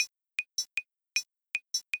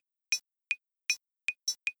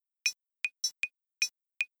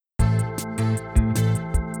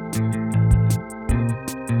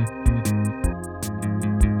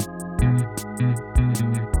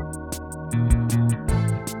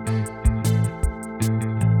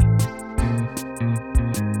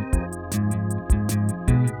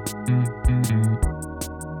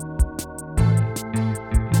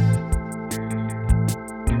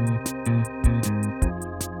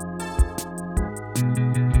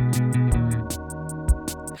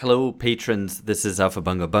Hello, patrons. This is Alpha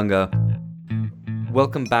Bunga Bunga.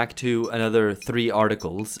 Welcome back to another 3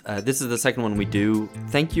 articles. This is the second one we do.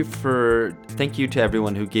 Thank you to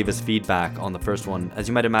everyone who gave us feedback on the first one. As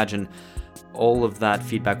you might imagine, all of that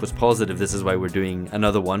feedback was positive. This is why we're doing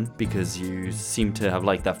another one, because you seem to have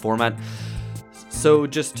liked that format. So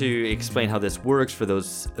just to explain how this works, for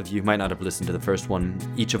those of you who might not have listened to the first one,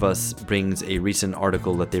 each of us brings a recent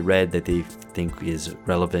article that they read that they think is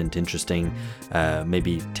relevant, interesting,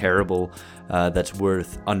 maybe terrible, that's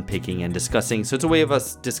worth unpicking and discussing. So it's a way of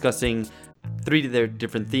us discussing 3 of their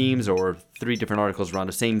different themes or 3 different articles around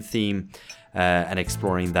the same theme and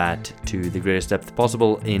exploring that to the greatest depth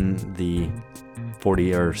possible in the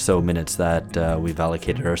 40 or so minutes that we've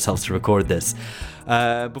allocated ourselves to record this.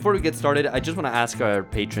 Before we get started, I just want to ask our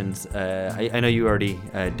patrons, I know you already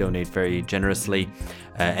donate very generously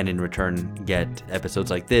and in return get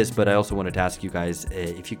episodes like this, but I also wanted to ask you guys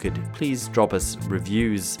if you could please drop us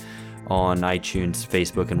reviews on iTunes,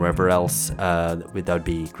 Facebook, and wherever else. That would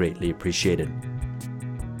be greatly appreciated.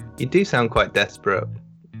 You do sound quite desperate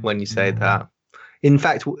when you say that. In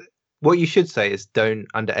fact, what you should say is don't,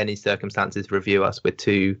 under any circumstances, review us. We're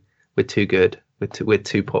too good. We're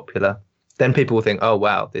too popular. Then people will think, oh,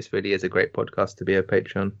 wow, this really is a great podcast to be a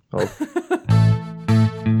patron of.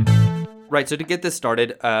 Right, so to get this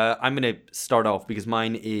started, I'm going to start off because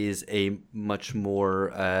mine is a much more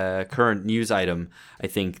current news item, I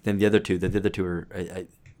think, than the other two. The other two are...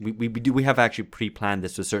 We have actually pre-planned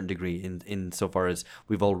this to a certain degree in so far as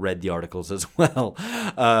we've all read the articles as well.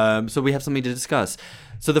 So we have something to discuss.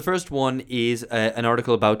 So the first one is an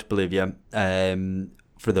article about Bolivia.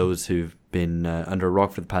 For those who've been under a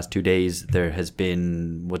rock for the past 2 days, there has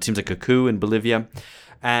been what seems like a coup in Bolivia.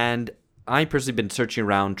 And I personally been searching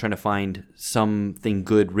around trying to find something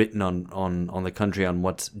good written on the country, on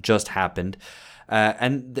what's just happened.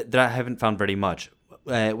 And that I haven't found very much.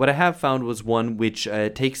 What I have found was one which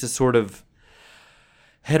takes a sort of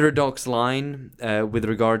heterodox line with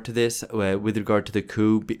regard to this, with regard to the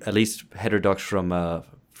coup, at least heterodox from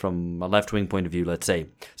a left-wing point of view, let's say.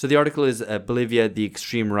 So the article is Bolivia, the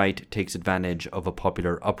extreme right takes advantage of a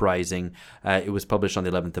popular uprising. It was published on the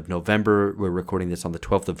 11th of November. We're recording this on the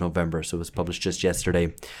 12th of November, so it was published just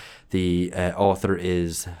yesterday. The author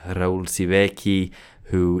is Raul Sivecki,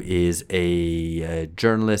 who is a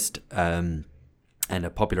journalist and a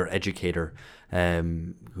popular educator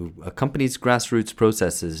who accompanies grassroots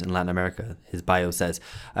processes in Latin America, his bio says.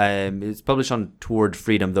 It's published on Toward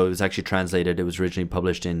Freedom, though it was actually translated. It was originally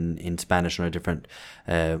published in Spanish on a different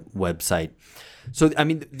website. So, I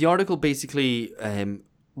mean, the article basically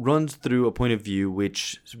runs through a point of view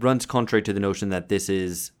which runs contrary to the notion that this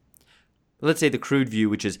is, let's say the crude view,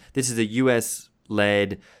 which is this is a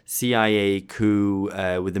US-led CIA coup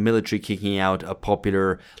with the military kicking out a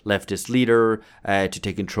popular leftist leader to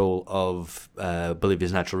take control of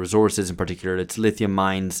Bolivia's natural resources, in particular its lithium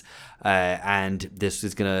mines, and this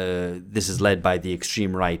is led by the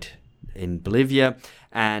extreme right in Bolivia,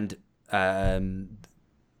 and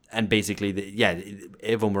basically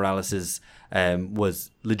Evo Morales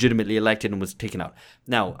was legitimately elected and was taken out.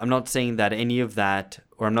 Now, I'm not saying that any of that,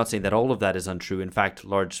 or I'm not saying that all of that is untrue. In fact,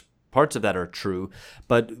 large parts of that are true,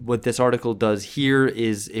 but what this article does here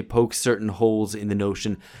is it pokes certain holes in the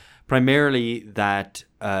notion, primarily that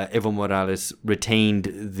Evo Morales retained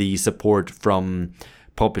the support from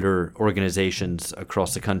popular organizations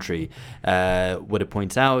across the country. What it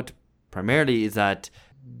points out primarily is that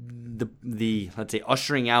the let's say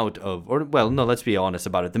ushering out of, or well, no, let's be honest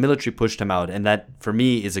about it, the military pushed him out, and that for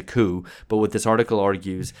me is a coup. But what this article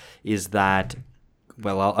argues is that,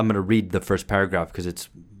 well, I'm going to read the first paragraph because it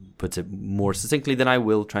puts it more succinctly than I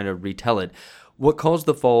will, trying to retell it. What caused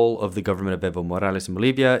the fall of the government of Evo Morales in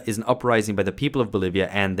Bolivia is an uprising by the people of Bolivia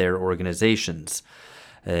and their organizations.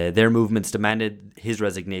 Their movements demanded his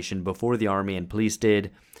resignation before the army and police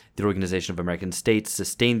did. The Organization of American States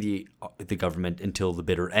sustained the government until the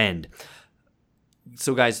bitter end.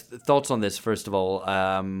 So, guys, thoughts on this, first of all.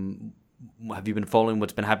 Have you been following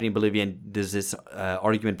what's been happening in Bolivia, and does this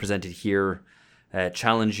argument presented here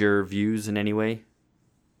challenge your views in any way?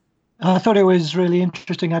 I thought it was really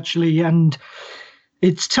interesting, actually, and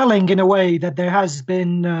it's telling in a way that there has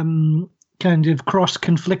been kind of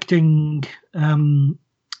cross-conflicting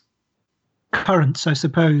currents, I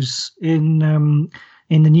suppose, in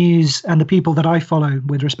the news and the people that I follow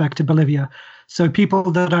with respect to Bolivia. So people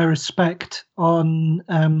that I respect on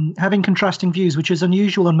having contrasting views, which is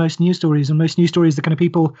unusual on most news stories. And most news stories, the kind of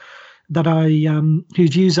people that whose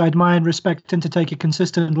views I admire and respect tend to take a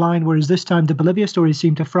consistent line, whereas this time the Bolivia stories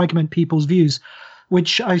seem to fragment people's views,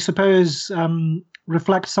 which I suppose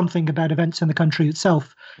reflects something about events in the country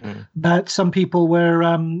itself. That some people were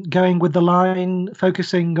going with the line,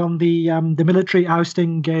 focusing on the military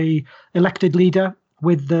ousting a elected leader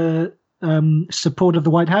with the support of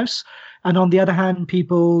the White House, and on the other hand,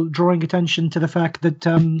 people drawing attention to the fact that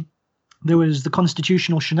there was the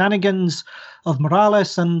constitutional shenanigans of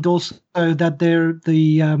Morales, and also that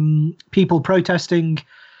the people protesting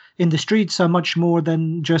in the streets are much more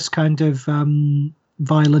than just kind of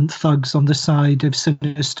violent thugs on the side of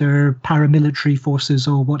sinister paramilitary forces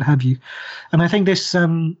or what have you. And I think this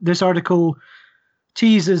article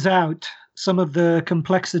teases out some of the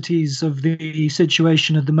complexities of the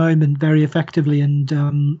situation at the moment very effectively. And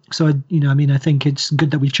I think it's good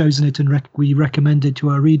that we've chosen it and we recommend it to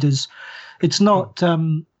our readers. It's not,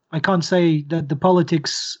 I can't say that the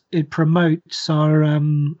politics it promotes are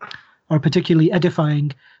particularly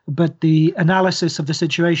edifying, but the analysis of the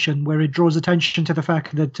situation, where it draws attention to the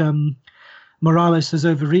fact that Morales has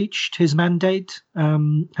overreached his mandate,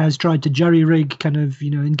 has tried to jerry-rig,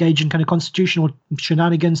 engage in kind of constitutional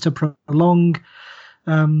shenanigans to prolong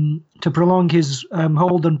his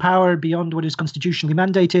hold on power beyond what is constitutionally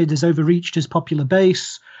mandated, has overreached his popular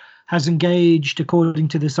base, has engaged, according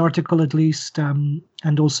to this article at least,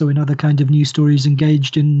 and also in other kind of news stories,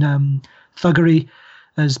 engaged in thuggery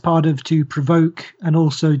as part of to provoke and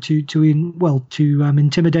also to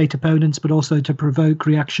intimidate opponents, but also to provoke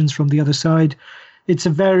reactions from the other side. It's a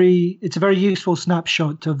very useful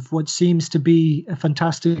snapshot of what seems to be a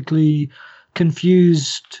fantastically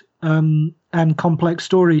confused and complex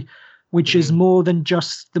story, which is more than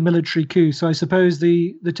just the military coup. So I suppose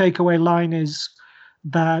the takeaway line is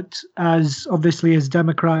that as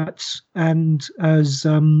Democrats and as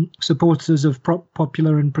supporters of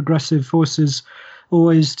popular and progressive forces,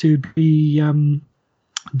 always to be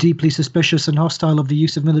deeply suspicious and hostile of the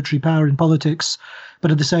use of military power in politics, but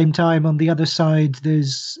at the same time, on the other side,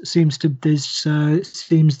 seems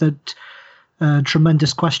that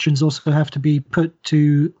tremendous questions also have to be put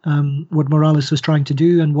to what Morales was trying to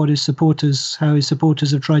do and how his supporters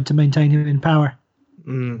have tried to maintain him in power.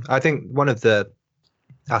 I think one of the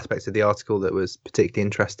aspects of the article that was particularly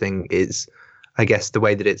interesting is, I guess, the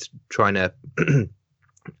way that it's trying to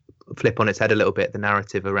flip on its head a little bit the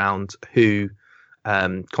narrative around who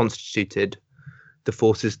constituted the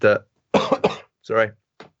forces that that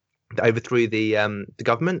overthrew the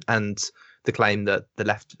government, and the claim that the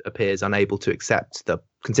left appears unable to accept the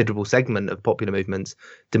considerable segment of popular movements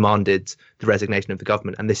demanded the resignation of the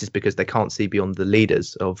government, and this is because they can't see beyond the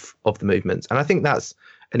leaders of the movements. And I think that's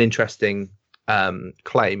an interesting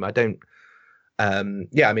claim. I don't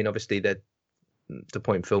obviously the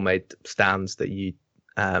point Phil made stands, that you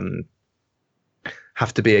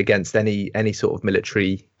have to be against any sort of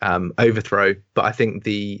military overthrow, but I think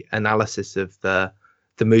the analysis of the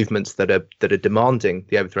movements that are demanding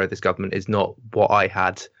the overthrow of this government is not what I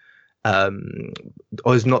had,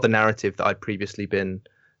 or is not the narrative that I'd previously been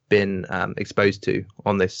exposed to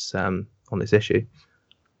on this issue.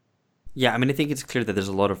 Yeah, I mean, I think it's clear that there's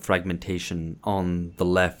a lot of fragmentation on the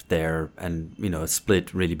left there, and a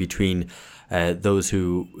split really between those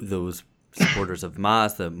supporters of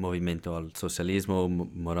MAS, the Movimiento al Socialismo,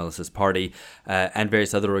 Morales' party, and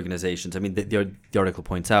various other organizations. I mean, the article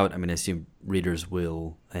points out, I assume readers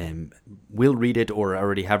will read it or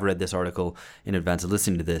already have read this article in advance of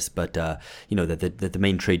listening to this, but, that the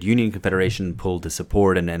main trade union confederation pulled the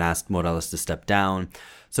support and asked Morales to step down.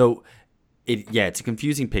 So, it's a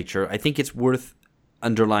confusing picture. I think it's worth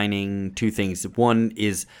underlining two things. One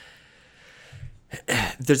is,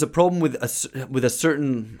 there's a problem with a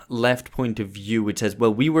certain left point of view, which says,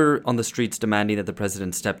 well, we were on the streets demanding that the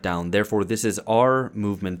president step down, therefore this is our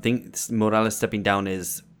movement. Morales stepping down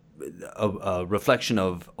is a reflection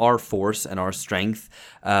of our force and our strength,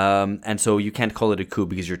 and so you can't call it a coup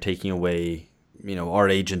because you're taking away our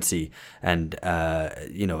agency and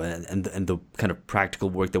the kind of practical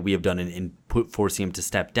work that we have done in forcing him to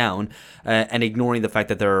step down, and ignoring the fact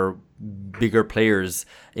that there are bigger players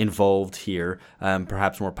involved here,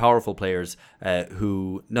 perhaps more powerful players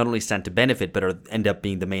who not only stand to benefit but end up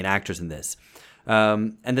being the main actors in this.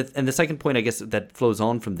 And the second point, I guess, that flows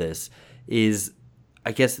on from this is,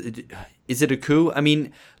 I guess, is it a coup? I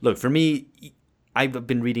mean, look, for me, I've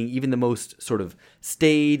been reading even the most sort of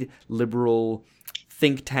staid, liberal,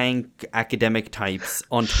 think tank academic types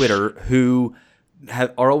on Twitter who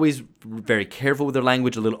are always very careful with their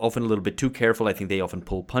language, often a little bit too careful. I think they often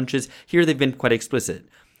pull punches. Here they've been quite explicit.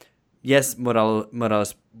 Yes,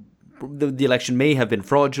 Morales, the election may have been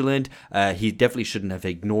fraudulent. He definitely shouldn't have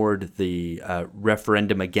ignored the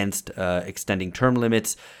referendum against extending term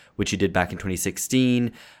limits, which he did back in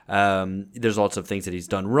 2016. There's lots of things that he's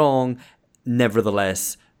done wrong.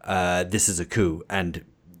 nevertheless, this is a coup, and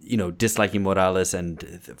disliking Morales and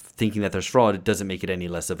thinking that there's fraud, it doesn't make it any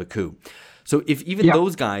less of a coup. So if even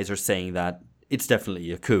those guys are saying that, it's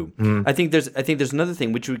definitely a coup. I think there's another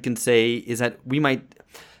thing which we can say is that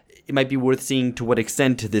it might be worth seeing to what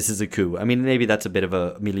extent this is a coup. I mean, maybe that's a bit of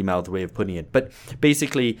a mealy-mouthed way of putting it, but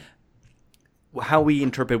basically, how we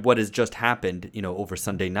interpret what has just happened, over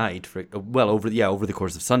Sunday night, over the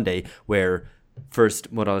course of Sunday, where first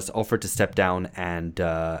Morales offered to step down and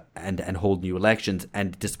hold new elections,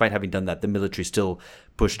 and despite having done that, the military still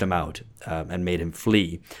pushed him out and made him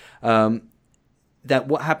flee. That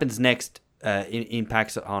what happens next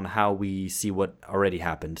impacts on how we see what already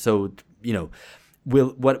happened. So,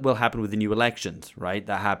 what will happen with the new elections, right?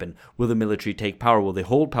 That happen. Will the military take power? Will they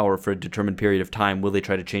hold power for a determined period of time? Will they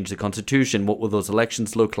try to change the constitution? What will those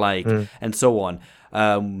elections look like? And so on.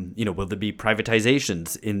 Will there be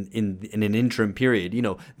privatizations in an interim period?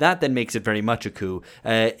 That then makes it very much a coup.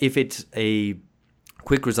 If it's a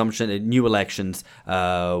quick resumption, new elections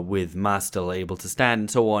with Mas still able to stand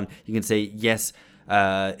and so on, you can say, yes,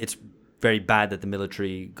 it's very bad that the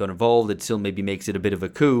military got involved. It still maybe makes it a bit of a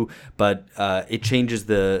coup, but it changes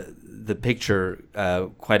the picture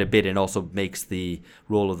quite a bit, and also makes the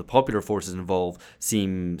role of the popular forces involved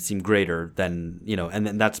seem greater than, and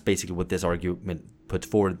then that's basically what this argument puts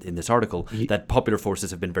forward in this article, that popular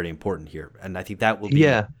forces have been very important here, and I think that will be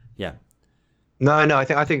No, I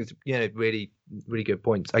think it's really, really good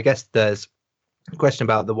points. I guess there's a question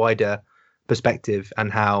about the wider perspective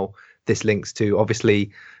and how this links to,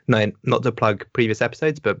 obviously, not to plug previous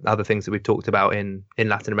episodes, but other things that we've talked about in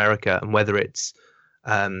Latin America, and whether it's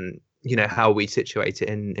how we situate it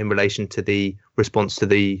in relation to the response to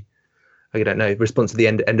the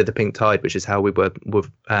end of the pink tide, which is how we were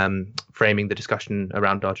framing the discussion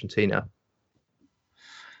around Argentina.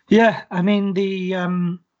 Yeah, I mean,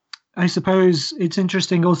 I suppose it's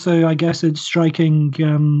interesting also, I guess it's striking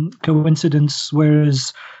coincidence,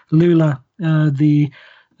 whereas Lula, the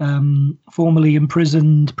formerly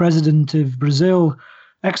imprisoned president of Brazil,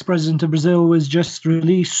 ex-president of Brazil, was just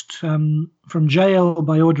released from jail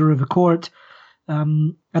by order of a court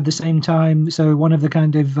at the same time. So one of the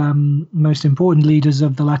kind of most important leaders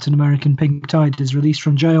of the Latin American pink tide is released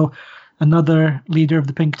from jail. Another leader of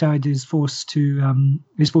the pink tide is forced to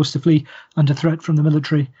flee under threat from the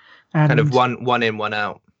military. And kind of one in, one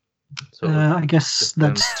out. I guess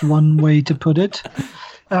that's one way to put it.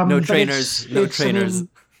 No trainers.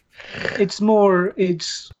 It's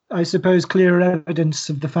I suppose clear evidence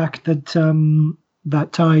of the fact that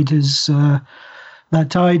that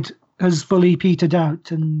tide has fully petered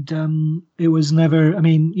out, and it was never. I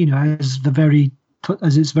mean,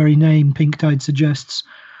 as its very name, pink tide, suggests,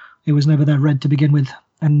 it was never that red to begin with,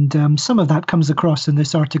 and some of that comes across in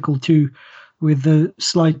this article too, with the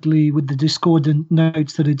discordant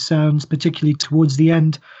notes that it sounds, particularly towards the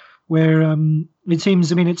end, where it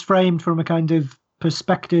seems. I mean, it's framed from a kind of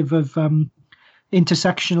perspective of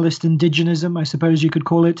intersectionalist indigenism, I suppose you could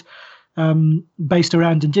call it, based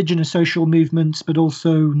around indigenous social movements, but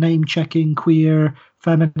also name-checking queer,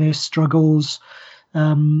 feminist struggles,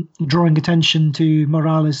 drawing attention to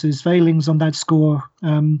Morales's failings on that score,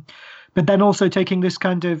 but then also taking this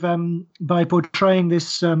kind of, by portraying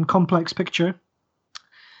this complex picture,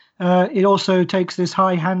 it also takes this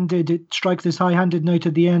it strikes this high-handed note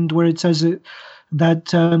at the end where it says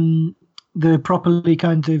that the properly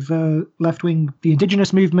kind of left-wing, the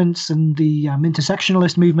indigenous movements and the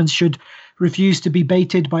intersectionalist movements should refuse to be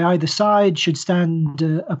baited by either side, should stand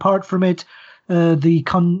apart from it. Pointing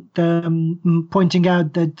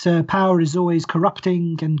out that power is always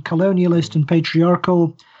corrupting and colonialist and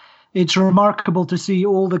patriarchal. It's remarkable to see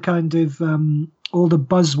all the kind of all the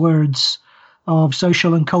buzzwords of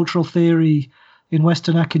social and cultural theory in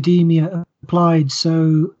Western academia applied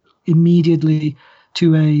so immediately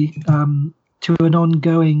to an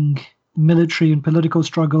ongoing military and political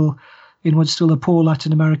struggle in what's still a poor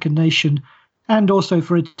Latin American nation, and also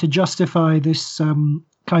for it to justify this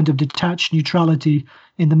kind of detached neutrality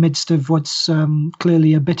in the midst of what's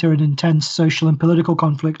clearly a bitter and intense social and political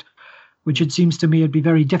conflict, which it seems to me it'd be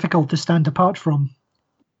very difficult to stand apart from.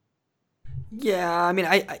 Yeah, I mean,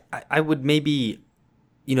 I would maybe,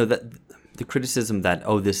 that the criticism that,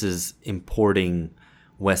 this is importing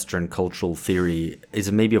Western cultural theory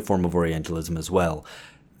is maybe a form of Orientalism as well.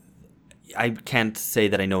 I can't say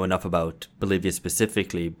that I know enough about Bolivia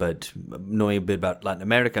specifically, but knowing a bit about Latin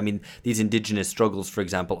America, I mean, these indigenous struggles, for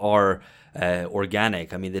example, are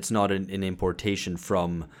organic. I mean, it's not an importation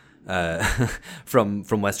from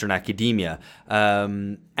Western academia.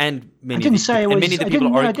 And many I didn't say it was. many of the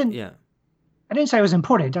people I I didn't say it was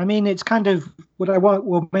important. I mean, it's kind of what I want.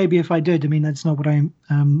 Well, maybe if I did, I mean, that's not what I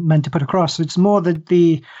meant to put across. It's more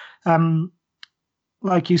that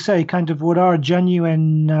like you say, kind of what are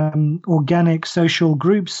genuine organic social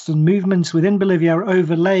groups and movements within Bolivia are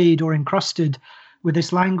overlaid or encrusted with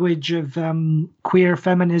this language of queer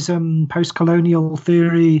feminism, post-colonial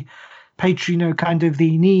theory, kind of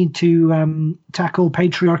the need to tackle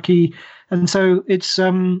patriarchy, and so it's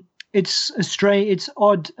an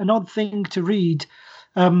odd thing to read,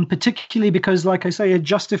 particularly because, like I say, it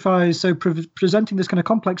justifies presenting this kind of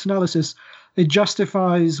complex analysis. It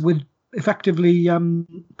justifies with effectively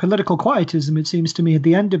political quietism, it seems to me, at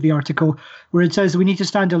the end of the article, where it says we need to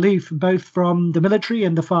stand aloof both from the military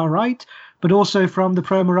and the far right, but also from the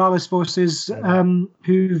pro-Morales forces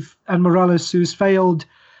who's failed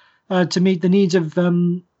to meet the needs of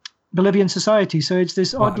Bolivian society. So it's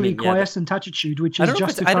this oddly quiescent attitude, which is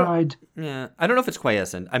justified. I don't know if it's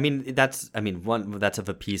quiescent. I mean, that's of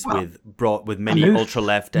a piece with many ultra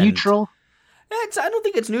left and neutral. I don't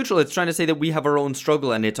think it's neutral. It's trying to say that we have our own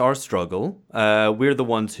struggle, and it's our struggle. We're the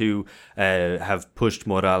ones who have pushed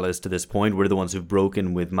Morales to this point. We're the ones who've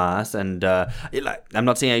broken with Mas, and I'm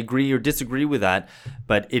not saying I agree or disagree with that,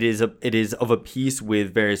 but it is of a piece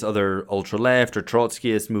with various other ultra left or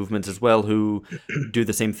Trotskyist movements as well, who do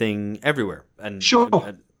the same thing everywhere. And sure.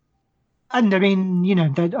 And I mean,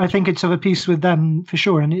 I think it's of a piece with them for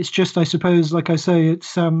sure. And it's just, I suppose, like I say,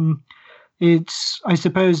 it's, I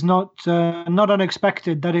suppose, not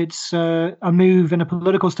unexpected that it's a move in a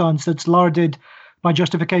political stance that's larded by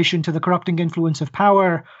justification to the corrupting influence of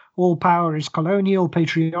power. All power is colonial,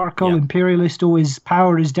 patriarchal, imperialist. Always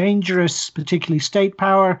power is dangerous, particularly state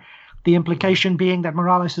power. The implication being that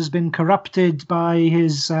Morales has been corrupted by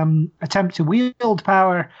his attempt to wield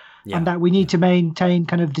power, and that we need to maintain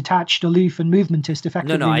kind of detached, aloof, and movementist,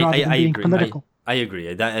 effectively, rather than being agree. political. I agree.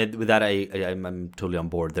 With that, I'm totally on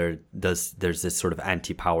board. There's this sort of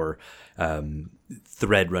anti-power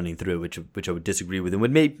thread running through it, which I would disagree with, and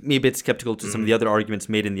would make me a bit skeptical to some of the other arguments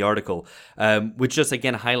made in the article, which just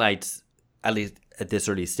again highlights, at least at this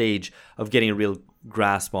early stage, of getting a real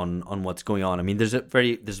grasp on what's going on. I mean, there's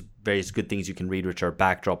various good things you can read which are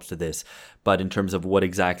backdrops to this, but in terms of what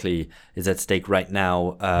exactly is at stake right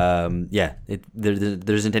now,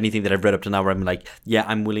 there isn't anything that I've read up to now where I'm like,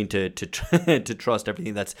 I'm willing to to trust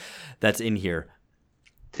everything that's in here.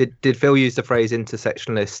 Did Phil use the phrase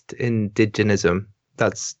intersectionalist indigenism?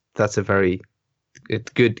 That's a very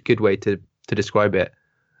good way to describe it.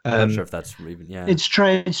 I'm not sure if that's even, It's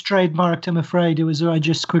trademarked, I'm afraid. I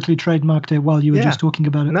just quickly trademarked it while you were just talking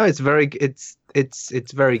about it. No, it's very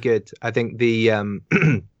very good. I think the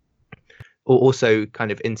also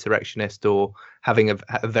kind of insurrectionist, or having a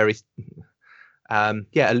very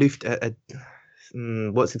aloof.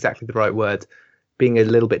 What's exactly the right word? Being a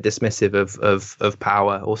little bit dismissive of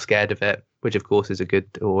power, or scared of it, which of course is a good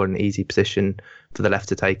or an easy position for the left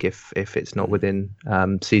to take if it's not within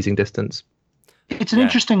seizing distance. It's an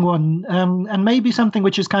interesting one, and maybe something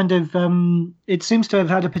which is kind of, it seems to have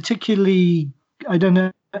had a particularly, I don't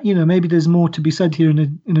know, maybe there's more to be said here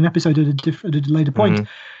in an episode at a later point,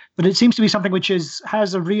 but it seems to be something which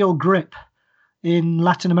has a real grip in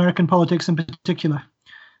Latin American politics in particular.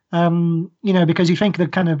 Because you think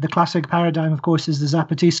that kind of the classic paradigm, of course, is the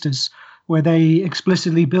Zapatistas, where they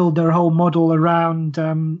explicitly build their whole model around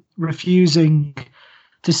refusing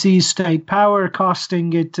to seize state power,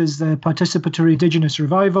 casting it as the participatory indigenous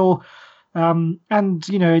revival. And,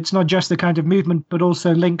 it's not just the kind of movement, but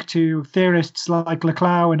also linked to theorists like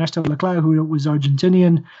Laclau, Ernesto Laclau, who was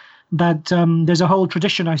Argentinian, that there's a whole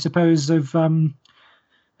tradition, I suppose, of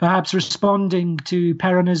perhaps responding to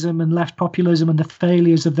Peronism and left populism and the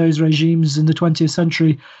failures of those regimes in the 20th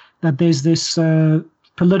century, that there's this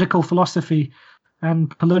political philosophy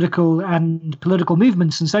and political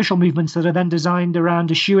movements and social movements that are then designed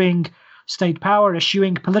around eschewing state power,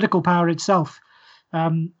 eschewing political power itself,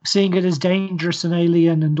 seeing it as dangerous and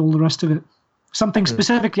alien and all the rest of it. Something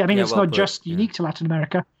specifically, it's not just unique to Latin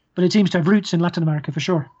America, but it seems to have roots in Latin America for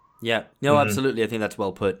sure. Yeah, no, absolutely. I think that's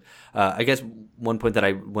well put. I guess one point that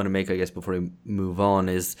I want to make, before we move on,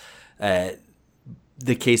 is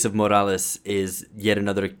the case of Morales is yet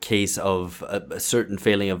another case of a certain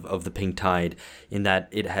failing of the pink tide, in that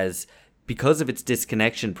it has, because of its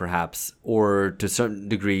disconnection perhaps, or to a certain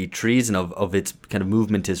degree treason of its kind of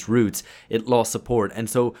movementist roots, it lost support. And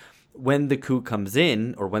so when the coup comes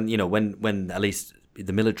in, or when at least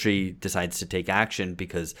the military decides to take action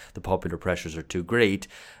because the popular pressures are too great,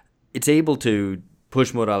 it's able to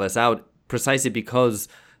push Morales out precisely because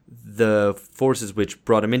the forces which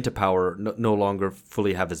brought him into power no longer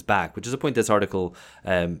fully have his back, which is a point this article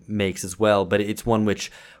makes as well. But it's one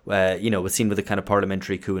which, was seen with the kind of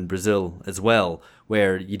parliamentary coup in Brazil as well,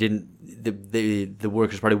 where the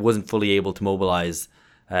Workers' Party wasn't fully able to mobilize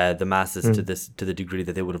the masses to the degree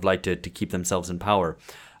that they would have liked to keep themselves in power.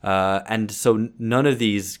 And so none of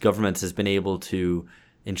these governments has been able to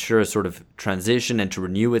ensure a sort of transition and to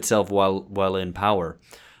renew itself while in power.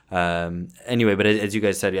 Anyway, but as you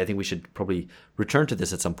guys said, I think we should probably return to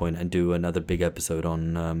this at some point and do another big episode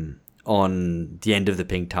on the end of the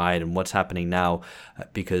pink tide and what's happening now,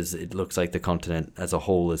 because it looks like the continent as a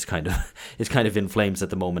whole is kind of in flames at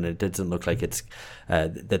the moment. It doesn't look like it's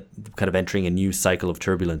that kind of entering a new cycle of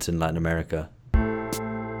turbulence in Latin America.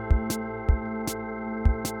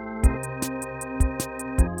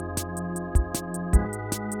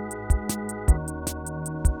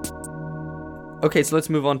 Okay, so let's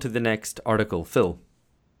move on to the next article. Phil.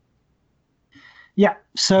 Yeah,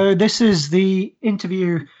 so this is the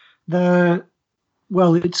interview.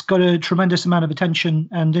 It's got a tremendous amount of attention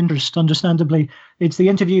and interest, understandably. It's the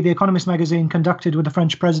interview The Economist magazine conducted with the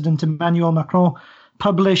French President Emmanuel Macron,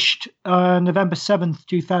 published November 7th,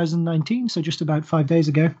 2019, so just about 5 days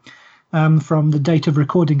ago, from the date of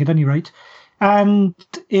recording at any rate. And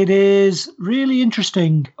it is really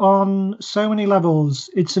interesting on so many levels.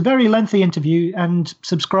 It's a very lengthy interview, and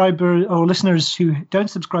subscriber or listeners who don't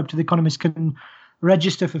subscribe to The Economist can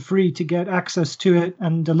register for free to get access to it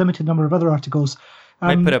and a limited number of other articles.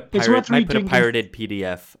 Might put a pirated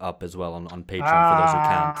PDF up as well on Patreon for those who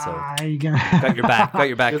can't. So there you go. Got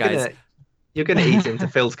your back, guys. You're going to ease into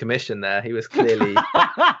Phil's commission there. He was clearly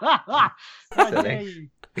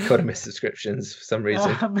selling Economist subscriptions for some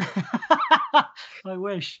reason. I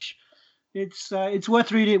wish. It's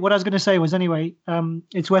worth reading. What I was going to say was, anyway,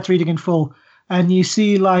 it's worth reading in full. And you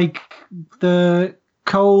see, like, the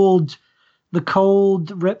cold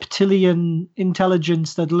reptilian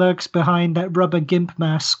intelligence that lurks behind that rubber gimp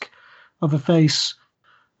mask of a face,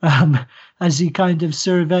 as he kind of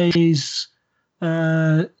surveys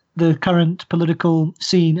the current political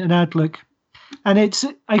scene and outlook. And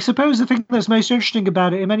I suppose the thing that's most interesting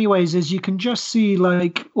about it in many ways is you can just see,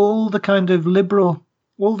 like, all the kind of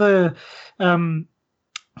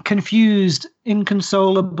confused,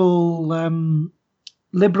 inconsolable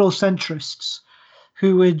liberal centrists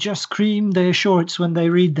who would just cream their shorts when they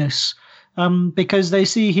read this, because they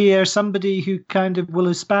see here somebody who kind of will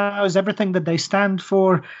espouse everything that they stand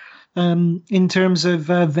for, in terms of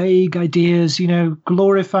vague ideas,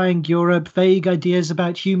 glorifying Europe, vague ideas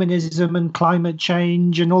about humanism and climate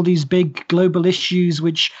change and all these big global issues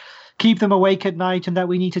which keep them awake at night and that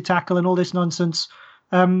we need to tackle and all this nonsense.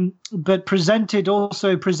 But presented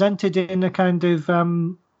in a kind of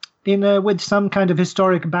with some kind of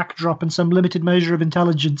historic backdrop and some limited measure of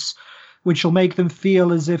intelligence, which will make them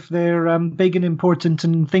feel as if they're big and important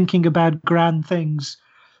and thinking about grand things.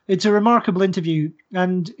 It's a remarkable interview,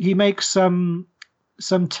 and he makes some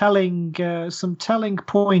telling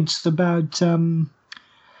points about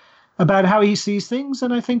how he sees things,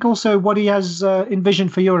 and I think also what he has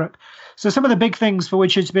envisioned for Europe. So some of the big things for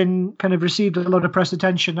which it's been kind of received a lot of press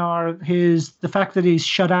attention are the fact that he's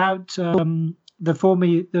shut out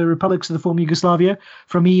the republics of the former Yugoslavia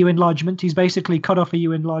from EU enlargement. He's basically cut off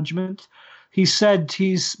EU enlargement. He said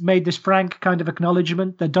he's made this frank kind of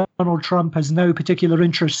acknowledgement that Donald Trump has no particular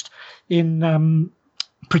interest in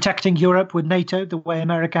protecting Europe with NATO the way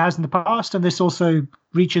America has in the past. And this also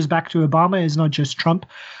reaches back to Obama, it's not just Trump.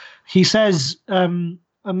 He says,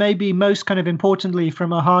 maybe most kind of importantly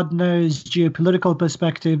from a hard-nosed geopolitical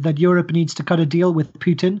perspective, that Europe needs to cut a deal with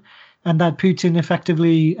Putin, and that Putin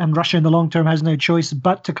effectively and Russia in the long term has no choice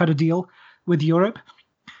but to cut a deal with Europe.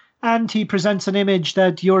 And he presents an image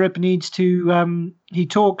that Europe needs to, he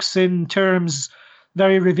talks in terms,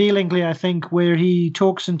 very revealingly, I think, where he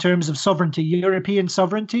talks in terms of sovereignty, European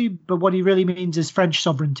sovereignty, but what he really means is French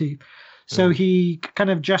sovereignty. So he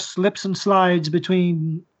kind of just slips and slides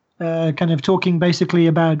between kind of talking basically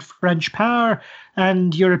about French power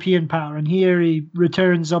and European power. And here he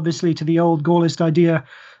returns, obviously, to the old Gaullist idea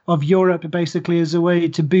of Europe basically as a way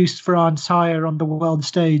to boost France higher on the world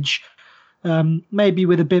stage. Maybe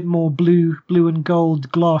with a bit more blue and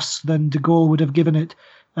gold gloss than de Gaulle would have given it.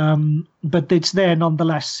 But it's there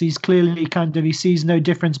nonetheless. He's clearly he sees no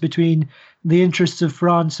difference between the interests of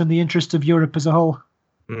France and the interests of Europe as a whole.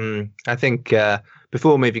 I think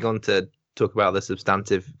before moving on to talk about the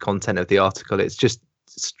substantive content of the article, it's just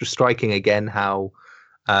striking again how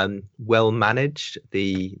well managed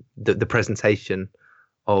the presentation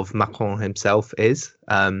of Macron himself is.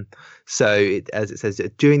 As it says,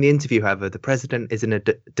 during the interview, however, the president is in a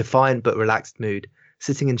defiant but relaxed mood,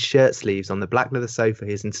 sitting in shirt sleeves on the black leather sofa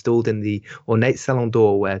he's installed in the ornate Salon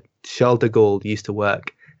d'Or where Charles de Gaulle used to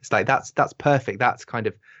work. It's like that's perfect. That's kind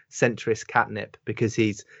of centrist catnip because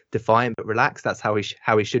he's defiant but relaxed. That's how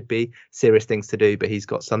he should be. Serious things to do, but he's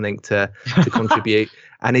got something to contribute.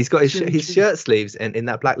 And he's got his shirt sleeves in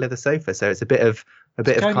that black leather sofa. So it's a bit of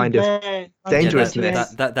kind of dangerousness.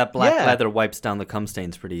 That black leather wipes down the cum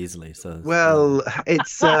stains pretty easily. So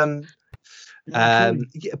it's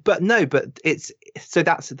but it's so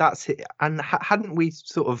that's it. And hadn't we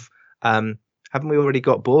sort of haven't we already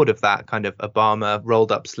got bored of that kind of Obama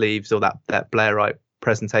rolled up sleeves or that Blairite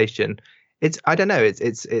presentation? I don't know.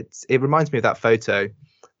 It reminds me of that photo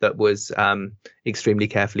that was extremely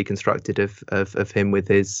carefully constructed of him with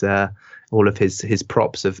his all of his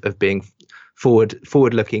props of being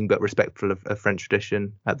forward looking but respectful of French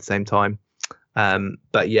tradition at the same time.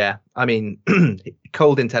 But yeah, I mean,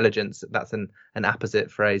 cold intelligence, that's an apposite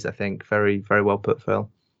phrase, I think. Very, very well put, Phil.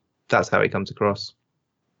 That's how he comes across.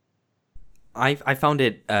 I found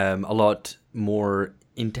it a lot more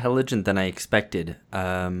intelligent than I expected.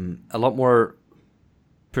 A lot more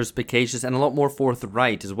perspicacious and a lot more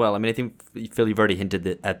forthright as well. I mean, I think Phil, you've already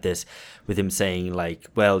hinted at this with him saying like,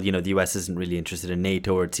 well, the US isn't really interested in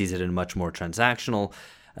NATO, or it sees it in a much more transactional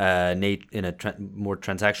more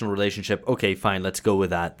transactional relationship. Okay, fine, let's go with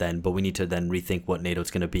that then. But we need to then rethink what NATO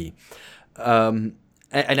is going to be. And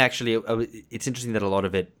actually, it's interesting that a lot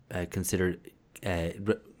of it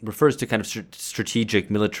refers to kind of strategic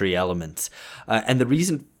military elements. And the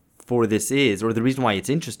reason for this is, or the reason why it's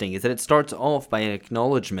interesting, is that it starts off by an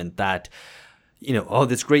acknowledgement that,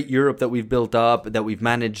 this great Europe that we've built up, that we've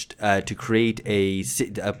managed to create a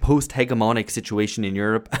post-hegemonic situation in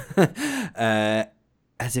Europe,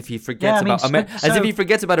 as if he forgets as if he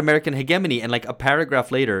forgets about American hegemony. And like a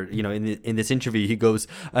paragraph later, in this interview, he goes,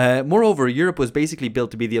 moreover, Europe was basically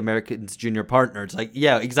built to be the Americans' junior partner. It's like,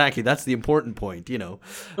 yeah, exactly. That's the important point,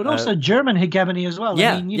 But also German hegemony as well.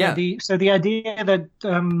 Yeah, I mean, the idea that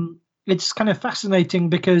it's kind of fascinating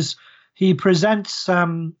because he presents,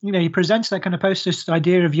 that kind of post-historic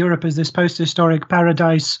idea of Europe as this post-historic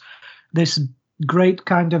paradise, this great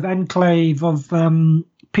kind of enclave of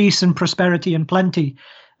peace and prosperity and plenty,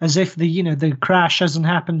 as if the crash hasn't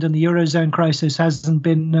happened and the Eurozone crisis hasn't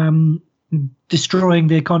been destroying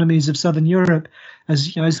the economies of Southern Europe,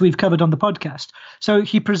 as we've covered on the podcast. So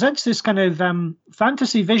he presents this kind of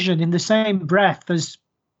fantasy vision in the same breath as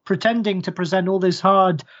pretending to present all this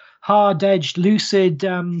hard-edged, lucid,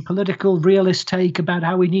 political realist take about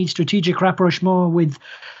how we need strategic rapprochement with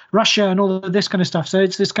Russia and all of this kind of stuff. So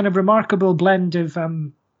it's this kind of remarkable blend of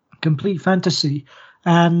complete fantasy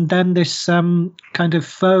and then this kind of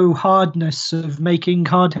faux hardness of making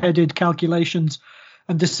hard-headed calculations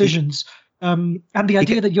and decisions. And the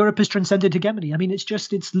idea that Europe has transcended hegemony. I mean,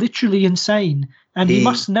 it's literally insane. And he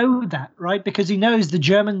must know that, right? Because he knows the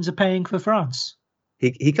Germans are paying for France.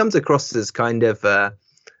 He comes across as kind of a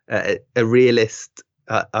realist,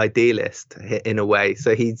 idealist in a way.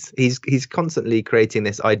 So he's constantly creating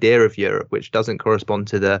this idea of Europe, which doesn't correspond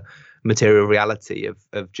to the material reality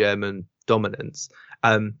of German dominance.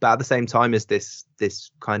 But at the same time as this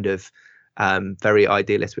kind of very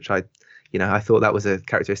idealist, which I thought that was a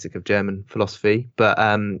characteristic of German philosophy. But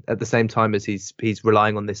at the same time as he's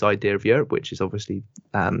relying on this idea of Europe, which is obviously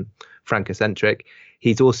Francocentric,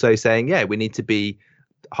 he's also saying, yeah, we need to be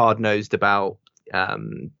hard-nosed about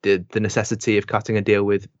the necessity of cutting a deal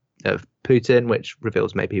with Putin, which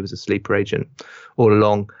reveals maybe he was a sleeper agent all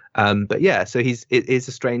along. But yeah, so it is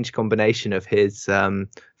a strange combination of his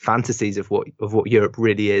fantasies of what Europe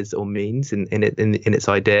really is or means in its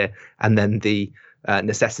idea, and then the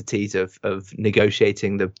necessities of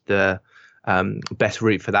negotiating the best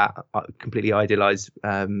route for that completely idealized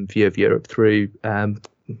view of Europe through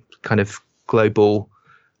kind of global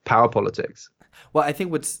power politics. Well, I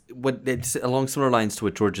think what it's along similar lines to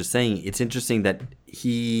what George is saying. It's interesting that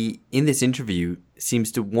he, in this interview,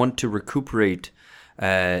 seems to want to recuperate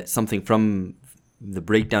something from the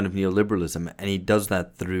breakdown of neoliberalism, and he does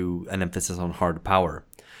that through an emphasis on hard power.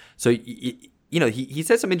 So, he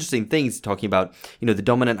said some interesting things talking about, the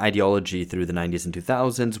dominant ideology through the 90s and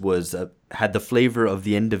 2000s had the flavor of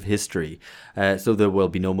the end of history. So there will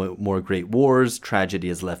be no more great wars. Tragedy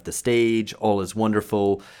has left the stage. All is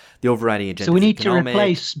wonderful. The overriding agenda. So we need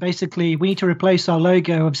to replace our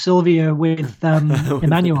logo of Silvio with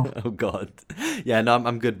Emmanuel. Oh God, yeah. No,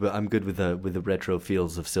 I'm good. I'm good with the retro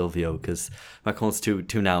feels of Silvio, because Macron's too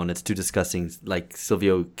now, and it's too disgusting. Like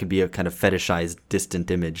Silvio can be a kind of fetishized,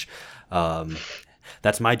 distant image.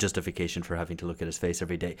 That's my justification for having to look at his face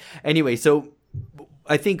every day. Anyway, so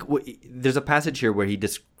I think there's a passage here where he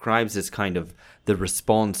describes this kind of the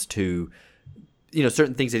response to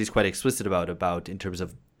certain things that he's quite explicit about in terms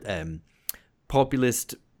of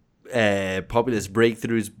populist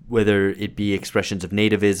breakthroughs, whether it be expressions of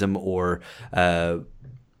nativism or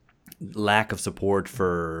lack of support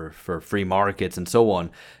for free markets and so on.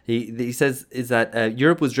 He says is that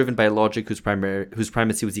Europe was driven by a logic whose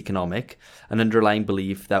primacy was economic, an underlying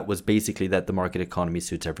belief that was basically that the market economy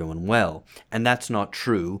suits everyone well. And that's not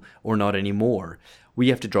true, or not anymore. We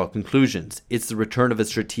have to draw conclusions. It's the return of a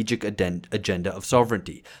strategic agenda of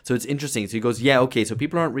sovereignty. So it's interesting. So he goes, yeah, okay, so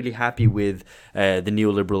people aren't really happy with the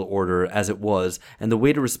neoliberal order as it was. And the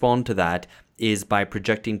way to respond to that is by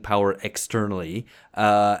projecting power externally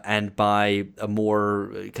and by a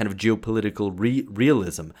more kind of geopolitical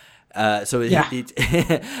realism. And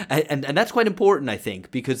that's quite important, I think,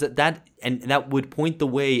 because that would point the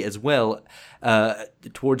way as well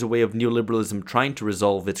towards a way of neoliberalism trying to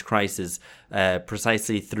resolve its crisis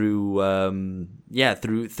precisely through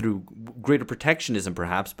greater protectionism,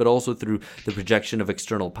 perhaps, but also through the projection of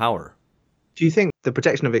external power. Do you think the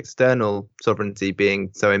protection of external sovereignty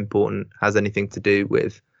being so important has anything to do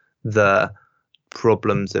with the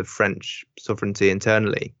problems of French sovereignty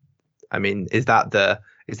internally? I mean, is that the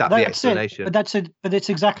explanation? But that's it. But it's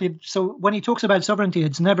exactly so. When he talks about sovereignty,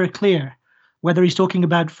 it's never clear whether he's talking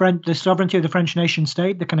about the sovereignty of the French nation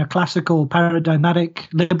state, the kind of classical, paradigmatic,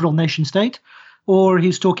 liberal nation state, or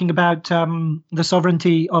he's talking about the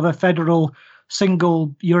sovereignty of a federal,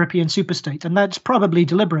 single European superstate, and that's probably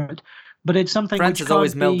deliberate. But it's something France which has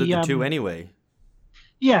always melded the two anyway.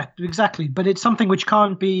 Yeah, exactly. But it's something which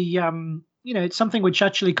can't be, it's something which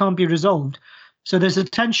actually can't be resolved. So there's a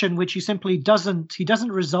tension which he simply doesn't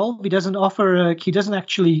resolve. He doesn't offer. He doesn't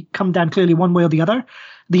actually come down clearly one way or the other.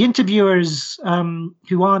 The interviewers who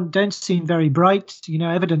don't seem very bright,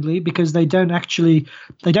 evidently, because they don't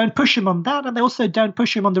push him on that, and they also don't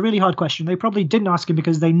push him on the really hard question. They probably didn't ask him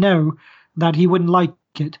because they know that he wouldn't like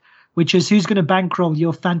it, which is who's going to bankroll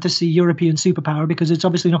your fantasy European superpower, because it's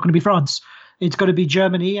obviously not going to be France. It's got to be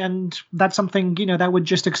Germany, and that's something, that would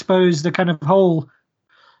just expose the kind of hole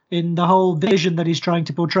in the whole vision that he's trying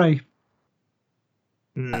to portray.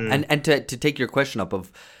 And to take your question up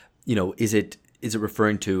of, is it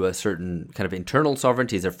referring to a certain kind of internal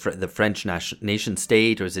sovereignty? Is it the French nation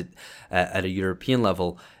state, or is it at a European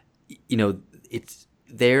level? It's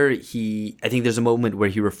there. I think there's a moment where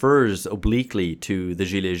he refers obliquely to the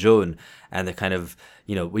Gilets jaunes and the kind of,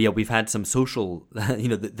 we've had some social,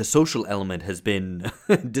 the social element has been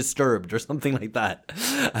disturbed or something like that.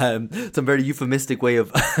 Some very euphemistic way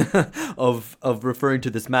of of referring to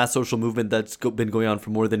this mass social movement that's been going on for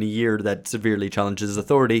more than a year that severely challenges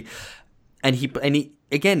authority. And he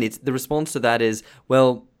again, it's the response to that is,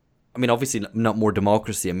 well, I mean, obviously not more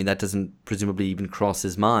democracy. I mean, that doesn't presumably even cross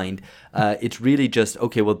his mind. It's really just,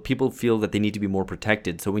 okay, well, people feel that they need to be more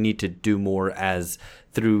protected, so we need to do more as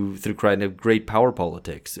through kind of great power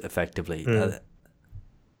politics, effectively.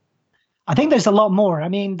 I think there's a lot more. I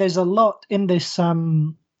mean, there's a lot in this.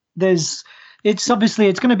 It's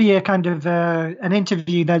going to be a kind of an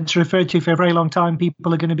interview that's referred to for a very long time.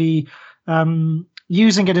 People are going to be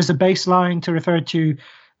using it as a baseline to refer to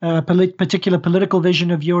particular political vision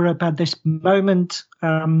of Europe at this moment.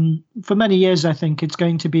 For many years, I think it's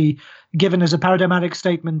going to be given as a paradigmatic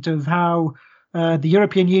statement of how the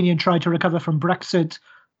European Union tried to recover from Brexit,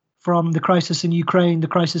 from the crisis in Ukraine, the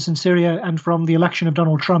crisis in Syria, and from the election of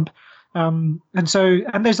Donald Trump. And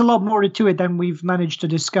there's a lot more to it than we've managed to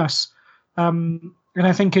discuss. And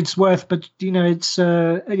I think it's worth,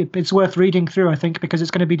 it's worth reading through, I think, because it's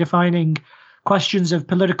going to be defining questions of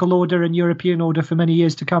political order and European order for many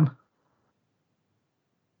years to come.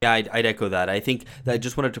 Yeah, I'd echo that. I think that I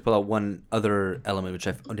just wanted to pull out one other element which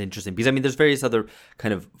I found interesting, because I mean, there's various other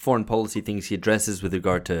kind of foreign policy things he addresses with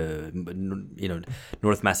regard to,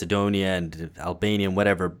 North Macedonia and Albania and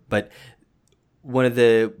whatever. But one of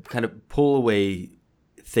the kind of pull away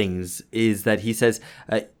things is that he says,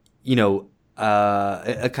 a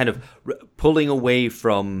kind of pulling away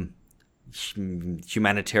from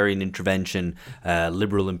humanitarian intervention,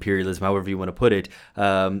 liberal imperialism, however you want to put it,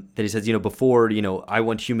 that he says, before, I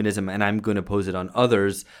want humanism and I'm going to pose it on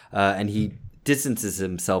others, and he distances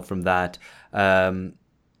himself from that by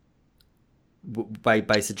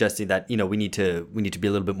suggesting that, we need to be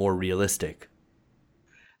a little bit more realistic.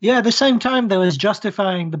 Yeah, at the same time, though, as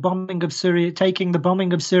justifying the bombing of Syria, taking the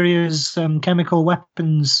bombing of Syria's chemical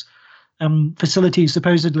weapons facilities,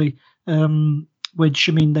 supposedly, which,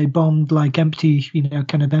 I mean, they bombed like empty,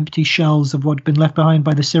 kind of empty shells of what had been left behind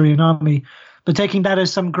by the Syrian army. But taking that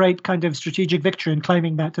as some great kind of strategic victory and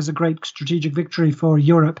claiming that as a great strategic victory for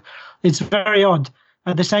Europe, it's very odd.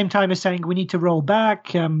 at the same time as saying we need to roll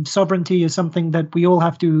back. Sovereignty is something that we all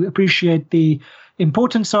have to appreciate the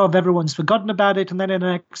importance of. Everyone's forgotten about it. And then in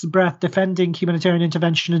the next breath, defending humanitarian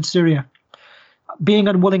intervention in Syria, being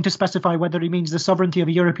unwilling to specify whether he means the sovereignty of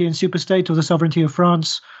a European superstate or the sovereignty of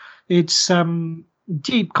France. It's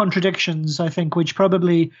deep contradictions, I think, which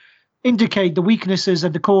probably indicate the weaknesses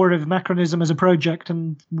at the core of Macronism as a project,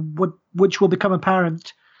 and which will become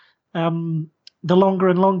apparent the longer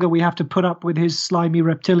and longer we have to put up with his slimy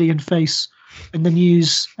reptilian face in the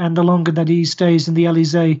news, and the longer that he stays in the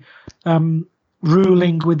Elysee,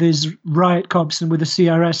 ruling with his riot cops and with the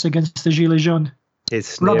CRS against the Gilets jaunes.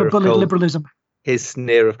 His Rubber bullet liberalism. His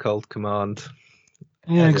sneer of cold command.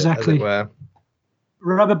 Yeah, exactly. As it were.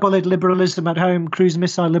 Rubber bullet liberalism at home, cruise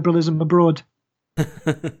missile liberalism abroad.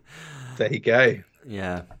 There you go.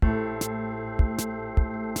 Yeah.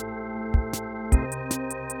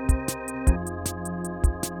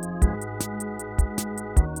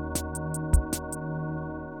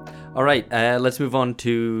 All right, let's move on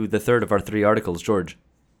to the third of our three articles, George.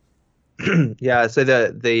 Yeah, so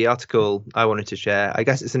the article I wanted to share, I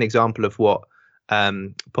guess it's an example of what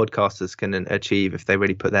podcasters can achieve if they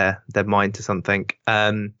really put their mind to something.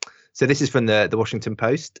 So this is from the Washington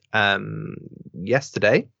Post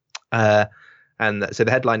yesterday. And so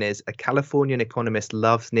the headline is, "A Californian economist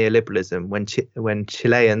loves neoliberalism. When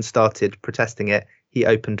Chileans started protesting it, he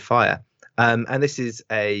opened fire." And this is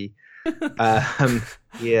yeah.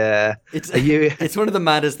 It's one of the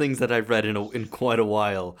maddest things that I've read in quite a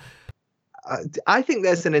while. I think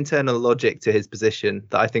there's an internal logic to his position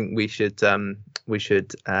that I think we should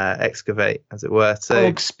excavate, as it were. So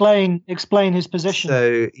explain his position.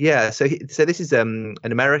 So yeah, so this is an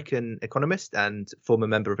American economist and former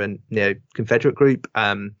member of a Confederate group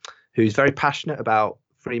who's very passionate about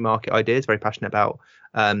free market ideas, very passionate about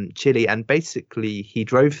Chile, and basically he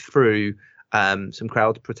drove through some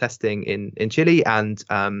crowd protesting in Chile and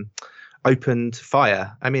opened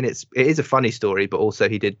fire. I mean, it is a funny story, but also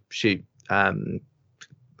he did shoot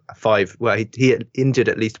five. Well, he injured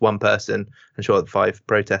at least one person and shot at 5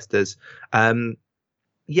 protesters.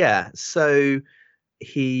 Yeah, so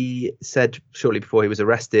he said shortly before he was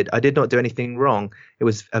arrested, "I did not do anything wrong. It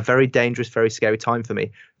was a very dangerous, very scary time for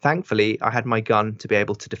me. Thankfully, I had my gun to be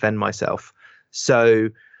able to defend myself." So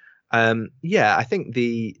yeah, I think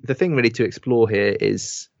the thing really to explore here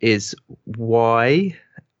is why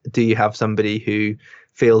do you have somebody who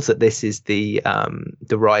feels that this is the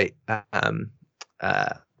right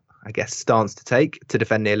I guess stance to take to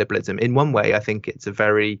defend neoliberalism? In one way, I think it's a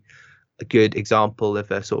very good example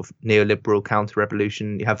of a sort of neoliberal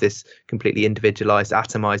counter-revolution. You have this completely individualized,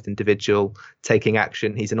 atomized individual taking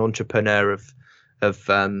action. He's an entrepreneur of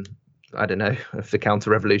I don't know, of the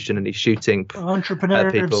counter-revolution, and he's shooting entrepreneur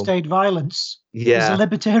of state violence. Yeah, he's a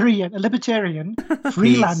libertarian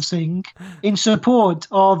freelancing in support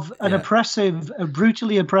of an a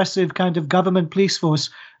brutally oppressive kind of government police force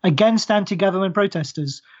against anti-government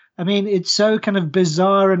protesters. I mean, it's so kind of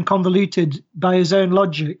bizarre and convoluted by his own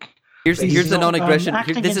logic. Here's the non-aggression.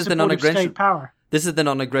 This is the non-aggression power. This is the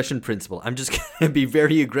non-aggression principle. I'm just going to be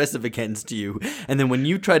very aggressive against you. And then when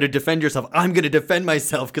you try to defend yourself, I'm going to defend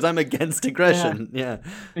myself because I'm against aggression. Yeah.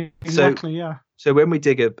 Exactly, So when we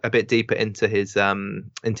dig a bit deeper into his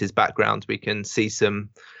background, we can see some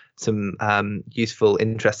useful,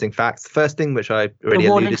 interesting facts. The first thing, which I already alluded to. The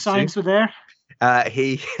warning signs were there.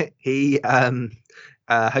 He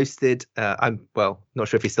hosted, I'm not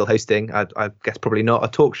sure if he's still hosting, I guess probably not, a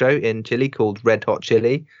talk show in Chile called Red Hot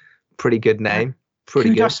Chili. Pretty good name. Pretty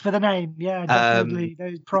Kudos good for the name. Yeah, definitely.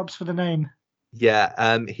 Those props for the name.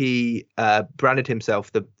 Yeah, he branded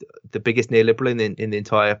himself the biggest neoliberal in the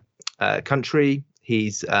entire country.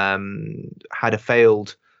 He's had a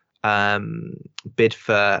failed bid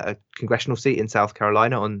for a congressional seat in South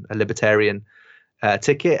Carolina on a libertarian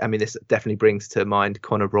ticket. I mean, this definitely brings to mind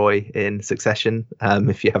Connor Roy in Succession.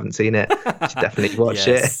 If you haven't seen it, you should definitely watch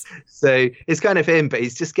it. So it's kind of him, but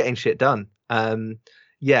he's just getting shit done.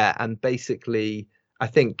 Yeah, and basically, I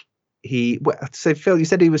think so Phil, you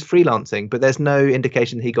said he was freelancing, but there's no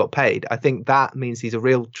indication he got paid. I think that means he's a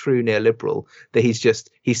real true neoliberal, that he's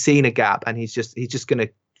seen a gap and he's just going to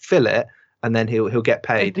fill it, and then he'll get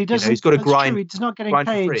paid. He doesn't, he's got to grind. True. He's not getting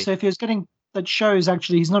paid. So if he was getting, that shows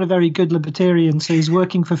actually he's not a very good libertarian. So he's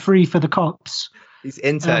working for free for the cops. He's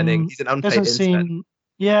interning. He's an unpaid intern.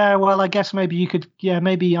 Yeah, well, I guess maybe you could. Yeah,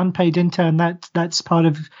 maybe unpaid intern. That's part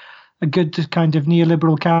of a good kind of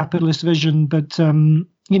neoliberal capitalist vision, but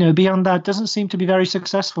beyond that, doesn't seem to be very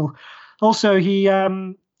successful. Also, he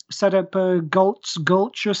set up Galt's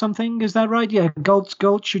Gulch or something. Is that right? Yeah, Galt's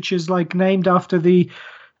Gulch, which is like named after the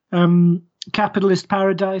capitalist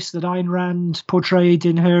paradise that Ayn Rand portrayed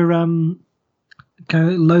in her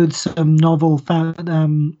loathsome novel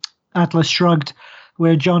Atlas Shrugged,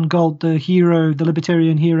 where John Galt, the hero, the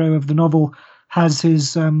libertarian hero of the novel, has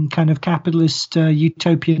his kind of capitalist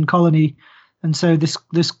utopian colony. And so this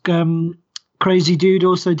crazy dude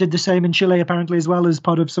also did the same in Chile, apparently, as well, as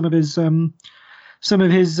part of some of his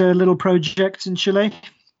little projects in Chile.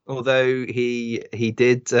 Although he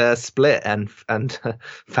did split and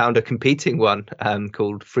found a competing one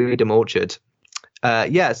called Freedom Orchard.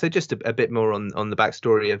 So just a bit more on the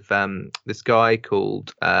backstory of this guy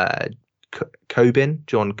called Coben,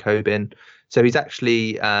 John Coben. So he's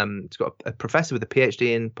actually he's got a professor with a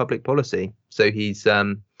PhD in public policy. So he's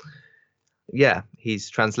he's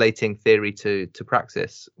translating theory to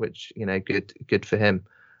praxis, which, you know, good for him.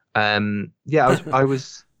 I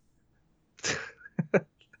was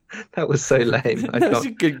that was so lame. I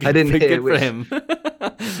didn't hear which.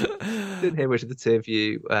 Didn't hear which of the two of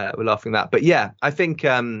you were laughing at that. But yeah, I think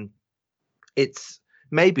it's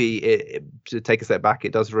maybe to take a step back,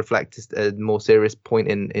 it does reflect a more serious point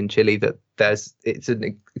in Chile, that it's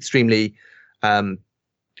an extremely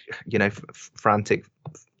frantic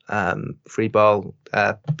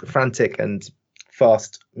frantic and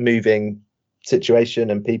fast moving situation,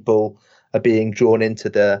 and people are being drawn into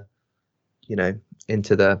the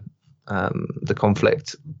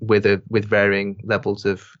conflict with varying levels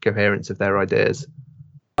of coherence of their ideas.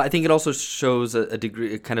 I think it also shows a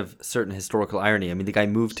degree, a kind of certain historical irony. I mean, the guy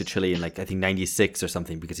moved to Chile in, like, I think 96 or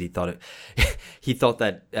something, because he thought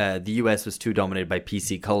that the U.S. was too dominated by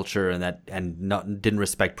PC culture didn't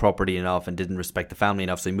respect property enough and didn't respect the family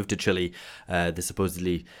enough. So he moved to Chile, the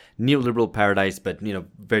supposedly neoliberal paradise, but, you know,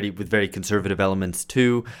 with very conservative elements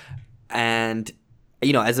too. And,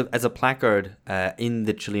 you know, as a placard in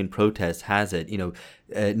the Chilean protest has it, you know,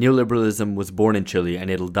 neoliberalism was born in Chile and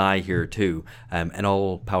it'll die here too, and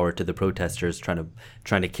all power to the protesters trying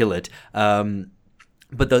to kill it.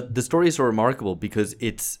 But the story is so remarkable because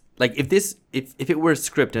it's like, if it were a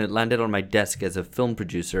script and it landed on my desk as a film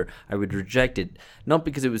producer, I would reject it, not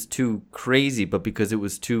because it was too crazy, but because it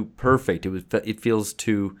was too perfect. It feels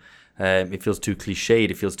too cliched.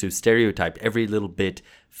 It feels too stereotyped. Every little bit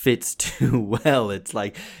fits too well. It's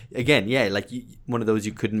like, again, one of those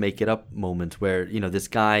you couldn't make it up moments where, you know, this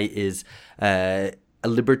guy is a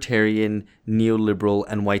libertarian, neoliberal,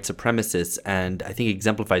 and white supremacist, and I think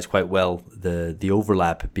exemplifies quite well the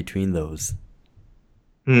overlap between those.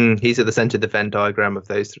 He's at the center of the Venn diagram of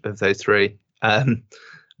those three.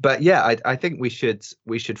 But yeah, I think we should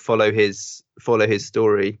follow his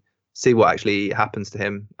story. See what actually happens to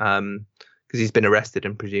him, because he's been arrested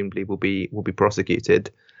and presumably will be prosecuted.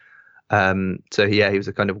 So yeah, he was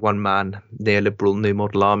a kind of one man neoliberal new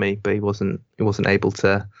model army, but he wasn't able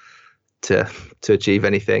to achieve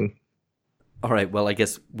anything. All right, well, I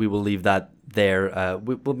guess we will leave that there.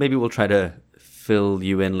 Maybe we'll try to fill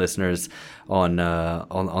you in, listeners, on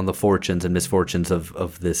the fortunes and misfortunes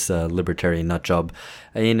of this libertarian nut job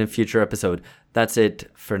in a future episode. That's it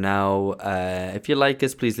for now. If you like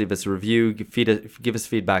us, please leave us a review. Give us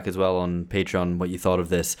feedback as well on Patreon, what you thought of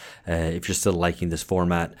this, if you're still liking this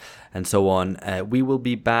format, and so on. We will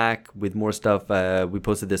be back with more stuff. We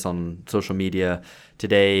posted this on social media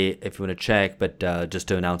today if you want to check, but just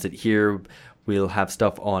to announce it here, we'll have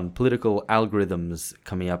stuff on political algorithms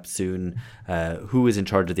coming up soon. Who is in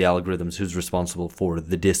charge of the algorithms? Who's responsible for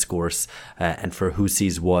the discourse and for who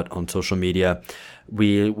sees what on social media?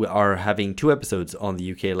 We are having 2 episodes on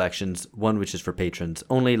the UK elections, one which is for patrons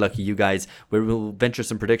only, lucky you guys, where we'll venture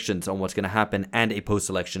some predictions on what's going to happen, and a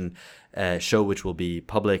post-election show which will be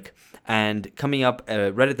public. And coming up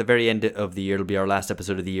right at the very end of the year, it'll be our last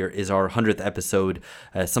episode of the year, is our 100th episode,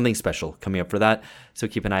 something special coming up for that. So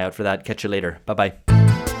keep an eye out for that. Catch you later. Bye-bye.